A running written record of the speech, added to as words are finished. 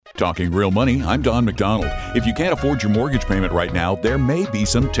Talking Real Money, I'm Don McDonald. If you can't afford your mortgage payment right now, there may be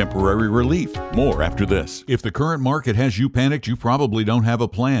some temporary relief. More after this. If the current market has you panicked, you probably don't have a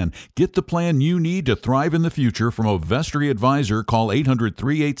plan. Get the plan you need to thrive in the future from a Vestory advisor. Call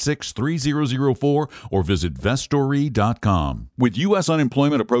 800-386-3004 or visit vestory.com. With U.S.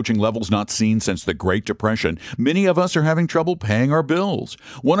 unemployment approaching levels not seen since the Great Depression, many of us are having trouble paying our bills.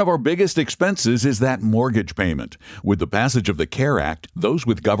 One of our biggest expenses is that mortgage payment. With the passage of the CARE Act, those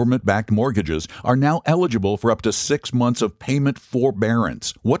with government-backed mortgages are now eligible for up to 6 months of payment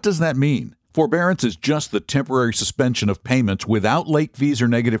forbearance. What does that mean? Forbearance is just the temporary suspension of payments without late fees or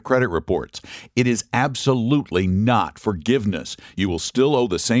negative credit reports. It is absolutely not forgiveness. You will still owe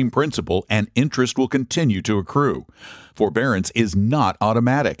the same principal and interest will continue to accrue. Forbearance is not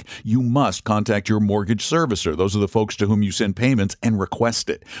automatic. You must contact your mortgage servicer. Those are the folks to whom you send payments, and request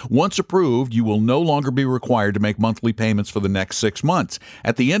it. Once approved, you will no longer be required to make monthly payments for the next 6 months.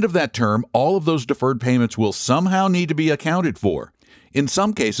 At the end of that term, all of those deferred payments will somehow need to be accounted for. In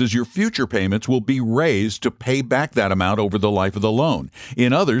some cases, your future payments will be raised to pay back that amount over the life of the loan.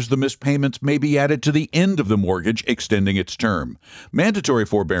 In others, the missed payments may be added to the end of the mortgage, extending its term. Mandatory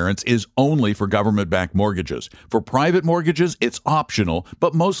forbearance is only for government-backed mortgages. For private mortgages, it's optional,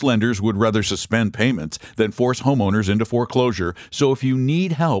 but most lenders would rather suspend payments than force homeowners into foreclosure. So if you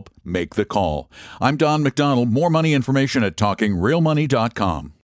need help, make the call. I'm Don McDonald. More money information at TalkingRealMoney.com.